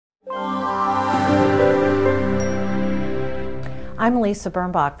I'm Lisa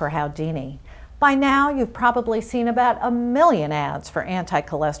Birnbach for Howdini. By now, you've probably seen about 1 million ads for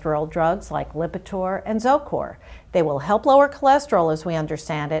anti-cholesterol drugs like Lipitor and Zocor. They will help lower cholesterol as we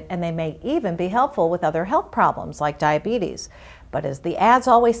understand it, and they may even be helpful with other health problems like diabetes. But as the ads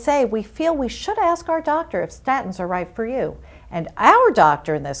always say, we feel we should ask our doctor if statins are right for you. And our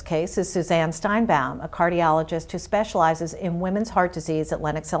doctor in this case is Suzanne Steinbaum, a cardiologist who specializes in women's heart disease at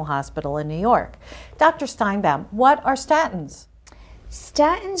Lenox Hill Hospital in New York. Dr. Steinbaum, what are statins?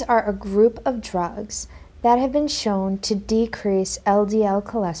 Statins are a group of drugs that have been shown to decrease LDL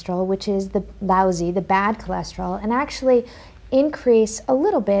cholesterol, which is the lousy, the bad cholesterol, and actually increase a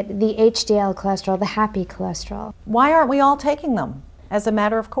little bit the HDL cholesterol, the happy cholesterol. Why aren't we all taking them as a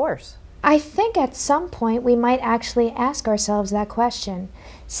matter of course? I think at some point we might actually ask ourselves that question.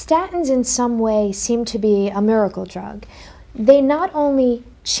 Statins in some way seem to be a miracle drug. They not only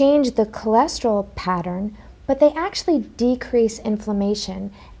change the cholesterol pattern, but they actually decrease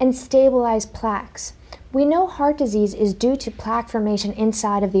inflammation and stabilize plaques. We know heart disease is due to plaque formation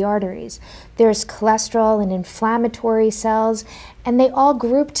inside of the arteries. There's cholesterol and inflammatory cells, and they all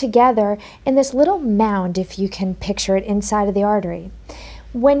group together in this little mound, if you can picture it, inside of the artery.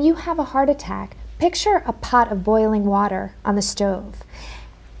 When you have a heart attack, picture a pot of boiling water on the stove,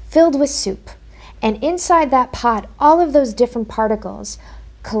 filled with soup. And inside that pot, all of those different particles,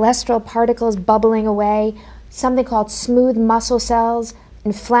 cholesterol particles bubbling away, something called smooth muscle cells,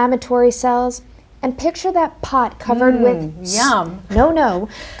 inflammatory cells, and picture that pot covered with yum.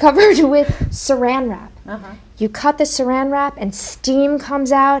 Covered with saran wrap. You cut the saran wrap and steam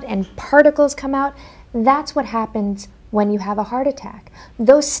comes out and particles come out. That's what happens when you have a heart attack.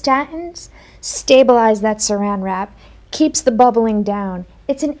 Those statins stabilize that saran wrap, keeps the bubbling down.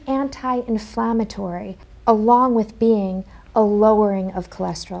 It's an anti-inflammatory, along with being a lowering of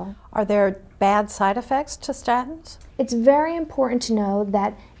cholesterol. Are there bad side effects to statins? It's very important to know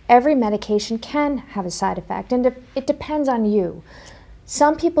that every medication can have a side effect, and it depends on you.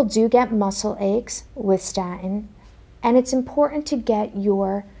 Some people do get muscle aches with statin, and it's important to get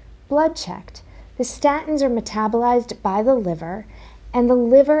your blood checked. The statins are metabolized by the liver, and the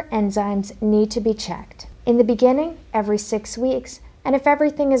liver enzymes need to be checked. In the beginning, every 6 weeks, and if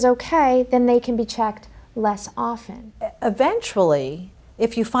everything is okay, then they can be checked less often. Eventually,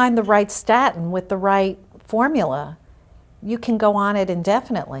 if you find the right statin with the right formula, you can go on it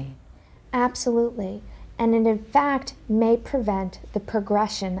indefinitely. Absolutely. And it in fact may prevent the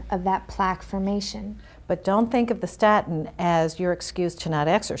progression of that plaque formation. But don't think of the statin as your excuse to not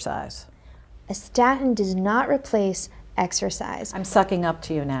exercise. A statin does not replace exercise. I'm sucking up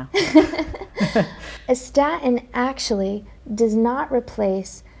to you now. A statin actually does not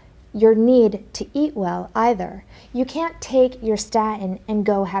replace your need to eat well either. You can't take your statin and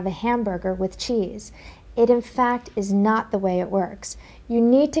go have a hamburger with cheese. It in fact is not the way it works. You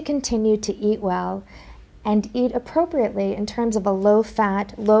need to continue to eat well and eat appropriately in terms of a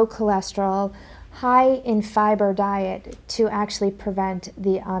low-fat, low-cholesterol, high in fiber diet to actually prevent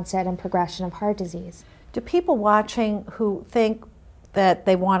the onset and progression of heart disease. Do people watching who think that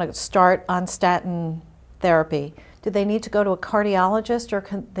they want to start on statin therapy, do they need to go to a cardiologist, or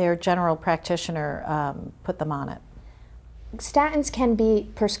can their general practitioner put them on it? Statins can be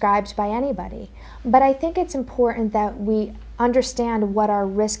prescribed by anybody, but I think it's important that we understand what our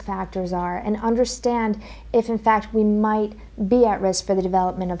risk factors are and understand if in fact we might be at risk for the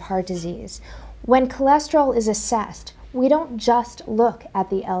development of heart disease. When cholesterol is assessed, we don't just look at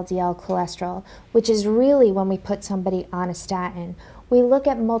the LDL cholesterol, which is really when we put somebody on a statin. We look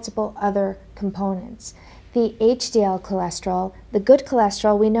at multiple other components. The HDL cholesterol, the good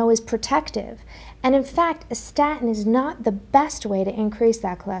cholesterol, we know is protective. And in fact, a statin is not the best way to increase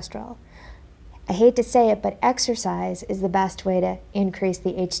that cholesterol. I hate to say it, but exercise is the best way to increase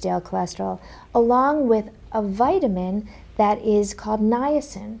the HDL cholesterol, along with a vitamin that is called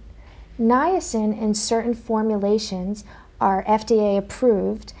niacin. Niacin in certain formulations are FDA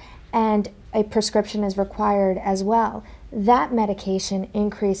approved, and a prescription is required as well. That medication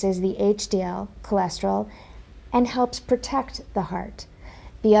increases the HDL cholesterol and helps protect the heart.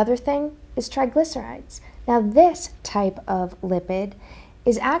 The other thing is triglycerides. Now this type of lipid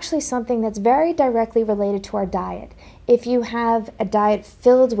is actually something that's very directly related to our diet. If you have a diet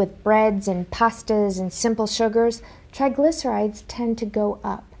filled with breads and pastas and simple sugars, triglycerides tend to go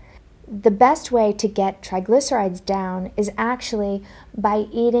up. The best way to get triglycerides down is actually by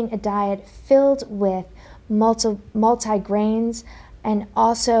eating a diet filled with multi-grains, and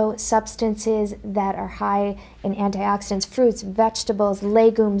also substances that are high in antioxidants, fruits, vegetables,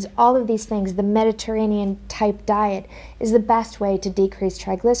 legumes, all of these things. The Mediterranean type diet is the best way to decrease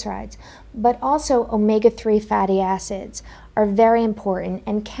triglycerides. But also omega-3 fatty acids are very important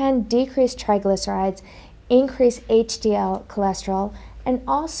and can decrease triglycerides, increase HDL cholesterol, and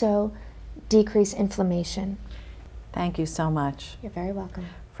also decrease inflammation. Thank you so much. You're very welcome.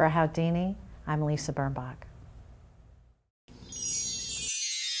 For Howdini, I'm Lisa Birnbach.